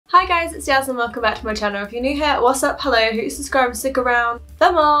Hi guys, it's Jasmine, welcome back to my channel. If you're new here, what's up, hello, who's subscribed and stick around, the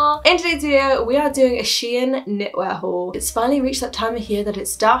more. In today's video, we are doing a SHEIN knitwear haul. It's finally reached that time of year that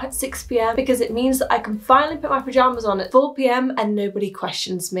it's dark at 6 PM because it means that I can finally put my pajamas on at 4 PM and nobody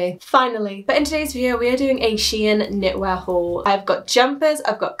questions me. Finally. But in today's video, we are doing a SHEIN knitwear haul. I've got jumpers,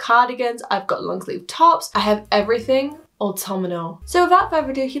 I've got cardigans, I've got long sleeve tops, I have everything autumnal. So without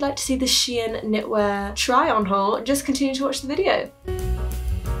further ado, if you'd like to see the SHEIN knitwear try on haul, just continue to watch the video.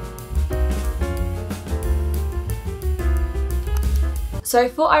 So I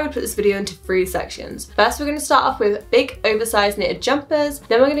thought I would put this video into 3 sections. First, we're going to start off with big oversized knitted jumpers,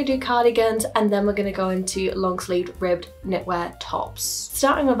 then we're going to do cardigans, and then we're going to go into long sleeved ribbed knitwear tops.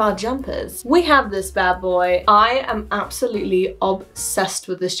 Starting with our jumpers, we have this bad boy. I am absolutely obsessed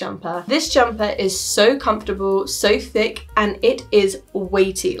with this jumper. This jumper is so comfortable, so thick, and it is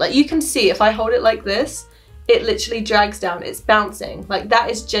weighty. Like you can see if I hold it like this, it literally drags down, it's bouncing. Like that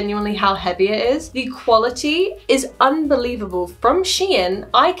is genuinely how heavy it is. The quality is unbelievable. From SHEIN,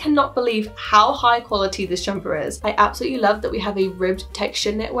 I cannot believe how high quality this jumper is. I absolutely love that we have a ribbed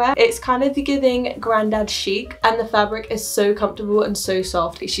texture knitwear. It's kind of giving granddad chic and the fabric is so comfortable and so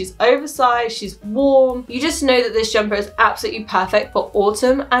soft. She's oversized, she's warm. You just know that this jumper is absolutely perfect for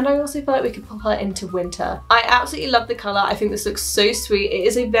autumn, and I also feel like we could pull her into winter. I absolutely love the color. I think this looks so sweet. It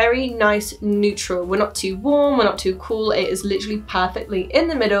is a very nice neutral. We're not too warm, we're not too cool. It is literally perfectly in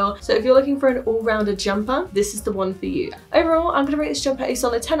the middle. So if you're looking for an all-rounder jumper, this is the one for you. Overall, I'm gonna rate this jumper a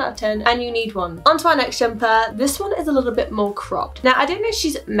solid 10 out of 10, and you need one. On to our next jumper. This one is a little bit more cropped. Now, I don't know if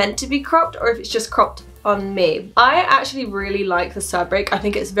she's meant to be cropped or if it's just cropped on me. I actually really like this fabric. I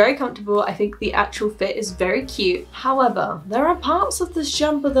think it's very comfortable. I think the actual fit is very cute. However, there are parts of this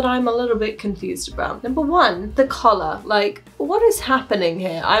jumper that I'm a little bit confused about. Number one, the collar. Like, what is happening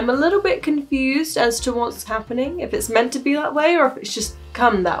here? I'm a little bit confused as to what's happening, if it's meant to be that way or if it's just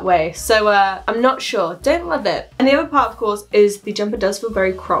come that way. So I'm not sure. Don't love it. And the other part, of course, is the jumper does feel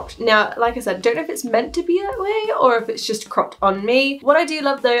very cropped. Now, like I said, don't know if it's meant to be that way or if it's just cropped on me. What I do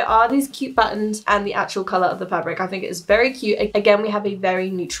love though are these cute buttons and the actual color of the fabric. I think it is very cute. Again, we have a very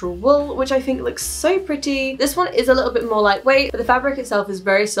neutral wool, which I think looks so pretty. This one is a little bit more lightweight, but the fabric itself is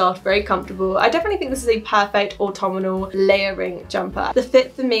very soft, very comfortable. I definitely think this is a perfect autumnal layering jumper. The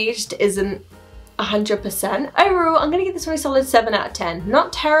fit for me just isn't 100%. Overall, I'm gonna give this one a solid 7 out of 10.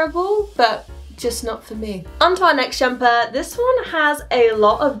 Not terrible, but just not for me. On to our next jumper. This one has a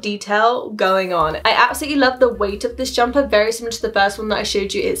lot of detail going on. I absolutely love the weight of this jumper, very similar to the first one that I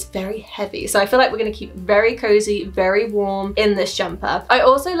showed you. It's very heavy, so I feel like we're gonna keep very cozy, very warm in this jumper. I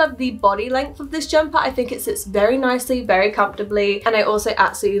also love the body length of this jumper. I think it sits very nicely, very comfortably, and I also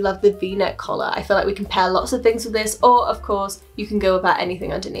absolutely love the V-neck collar. I feel like we can pair lots of things with this, or of course, you can go without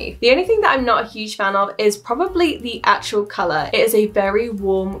anything underneath. The only thing that I'm not a huge fan of is probably the actual color. It is a very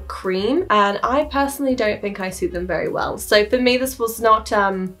warm cream, and I personally don't think I suit them very well. So for me, this was not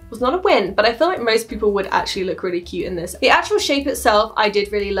a win, but I feel like most people would actually look really cute in this. The actual shape itself, I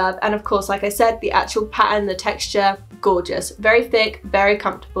did really love. And of course, like I said, the actual pattern, the texture, gorgeous. Very thick, very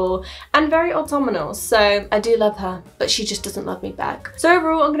comfortable, and very autumnal. So I do love her, but she just doesn't love me back. So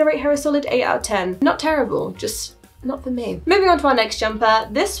overall, I'm gonna rate her a solid 8 out of 10. Not terrible, just not for me. Moving on to our next jumper.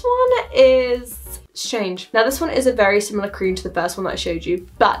 This one is strange. Now this one is a very similar cream to the first one that I showed you,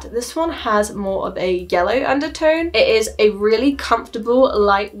 but this one has more of a yellow undertone. It is a really comfortable,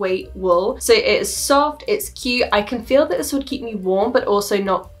 lightweight wool. So it is soft, it's cute. I can feel that this would keep me warm, but also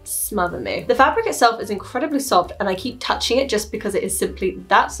not smother me. The fabric itself is incredibly soft, and I keep touching it just because it is simply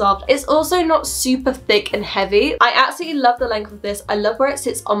that soft. It's also not super thick and heavy. I absolutely love the length of this. I love where it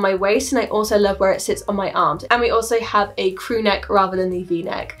sits on my waist, and I also love where it sits on my arms. And we also have a crew neck rather than the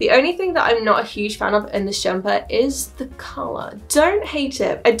V-neck. The only thing that I'm not a huge fan of in this jumper is the color. Don't hate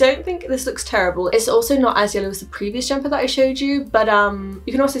it. I don't think this looks terrible. It's also not as yellow as the previous jumper that I showed you, but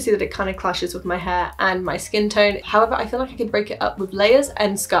you can also see that it kind of clashes with my hair and my skin tone. However, I feel like I could break it up with layers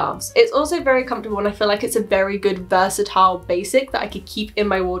and scarves. It's also very comfortable, and I feel like it's a very good versatile basic that I could keep in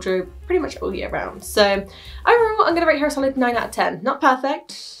my wardrobe pretty much all year round. So overall, I'm gonna rate her a solid 9 out of 10. Not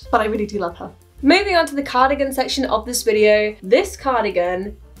perfect, but I really do love her. Moving on to the cardigan section of this video. This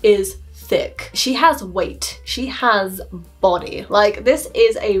cardigan is thick. She has weight. She has body. Like, this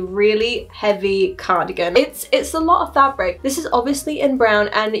is a really heavy cardigan. It's a lot of fabric. This is obviously in brown,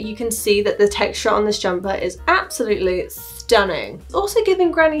 and you can see that the texture on this jumper is absolutely stunning. It's also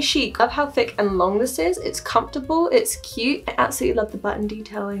giving granny chic. I love how thick and long this is. It's comfortable, it's cute. I absolutely love the button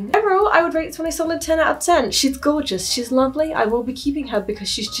detailing. Overall, I would rate this one a solid 10 out of 10. She's gorgeous, she's lovely. I will be keeping her because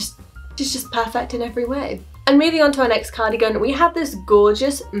she's just perfect in every way. And moving on to our next cardigan, we have this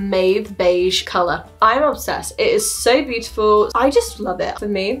gorgeous mauve beige colour. I'm obsessed. It is so beautiful. I just love it. For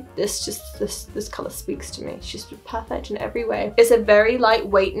me, this colour speaks to me. It's just perfect in every way. It's a very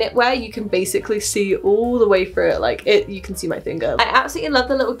lightweight knitwear. You can basically see all the way through it. Like you can see my finger. I absolutely love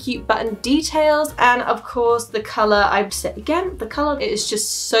the little cute button details, and of course the colour, I'd say again, the colour is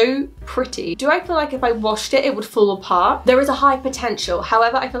just so pretty. Do I feel like if I washed it, it would fall apart? There is a high potential.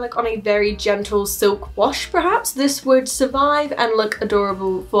 However, I feel like on a very gentle silk wash, perhaps, this would survive and look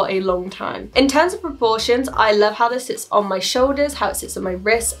adorable for a long time. In terms of proportions, I love how this sits on my shoulders, how it sits on my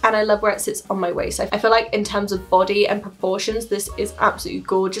wrists, and I love where it sits on my waist. I feel like in terms of body and proportions, this is absolutely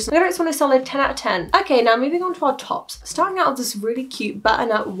gorgeous. I'm gonna rate this one a solid 10 out of 10. Okay, now moving on to our tops. Starting out with this really cute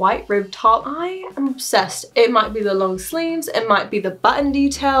button-up white rib top. I am obsessed. It might be the long sleeves, it might be the button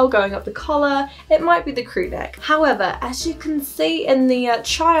detail going up the collar, it might be the crew neck. However, as you can see in the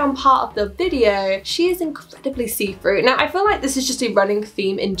try-on part of the video, she is incredibly see-through. Now, I feel like this is just a running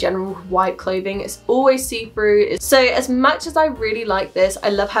theme in general with white clothing. It's always see-through. So as much as I really like this, I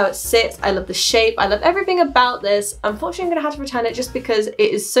love how it sits, I love the shape, I love everything about this. Unfortunately, I'm gonna have to return it just because it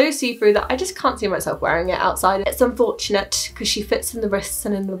is so see-through that I just can't see myself wearing it outside. It's unfortunate because she fits in the wrists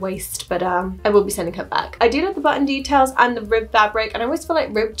and in the waist, but I will be sending her back. I do love the button details and the rib fabric, and I always feel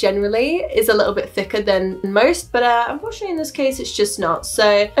like rib generally is a little bit thicker than most, but unfortunately in this case it's just not.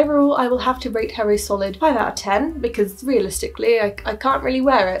 So overall, I will have to rate her a solid 5 out of 10 because realistically I can't really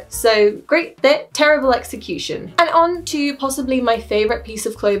wear it. So great fit, terrible execution. And on to possibly my favourite piece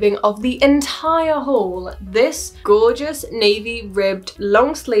of clothing of the entire haul, this gorgeous navy ribbed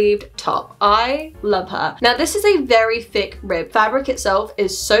long sleeved top. I love her. Now this is a very thick rib. Fabric itself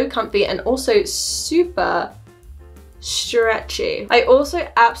is so comfy and also super stretchy. I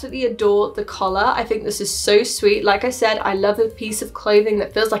also absolutely adore the collar. I think this is so sweet. Like I said, I love a piece of clothing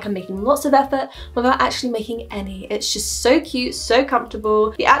that feels like I'm making lots of effort without actually making any. It's just so cute, so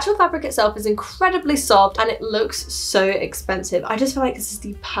comfortable. The actual fabric itself is incredibly soft and it looks so expensive. I just feel like this is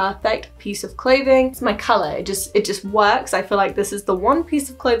the perfect piece of clothing. It's my color. It just works. I feel like this is the one piece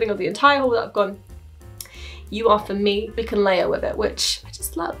of clothing of the entire haul that I've gone, you are for me, we can layer with it, which I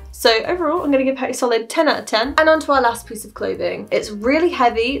just love. So overall, I'm gonna give her a solid 10 out of 10. And on to our last piece of clothing. It's really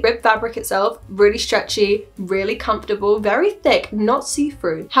heavy, rib fabric itself, really stretchy, really comfortable, very thick, not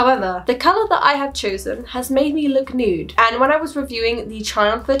see-through. However, the color that I have chosen has made me look nude. And when I was reviewing the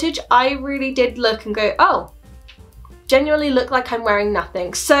try-on footage, I really did look and go, oh, genuinely look like I'm wearing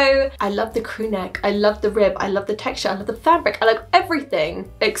nothing. So I love the crew neck, I love the rib, I love the texture, I love the fabric, I love everything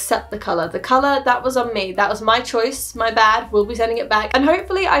except the color. The color, that was on me. That was my choice, my bad. We'll be sending it back. And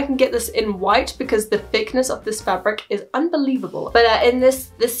hopefully I can get this in white because the thickness of this fabric is unbelievable. But in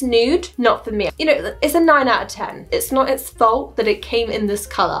this nude, not for me. You know, it's a 9 out of 10. It's not its fault that it came in this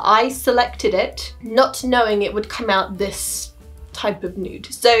color. I selected it not knowing it would come out this type of nude.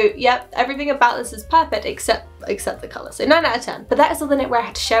 So yeah, everything about this is perfect except the color. So 9 out of 10. But that is all the knitwear I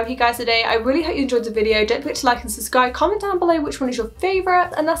had to share with you guys today. I really hope you enjoyed the video. Don't forget to like and subscribe. Comment down below which one is your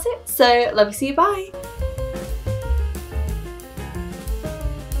favorite, and that's it. So love you, see you, bye.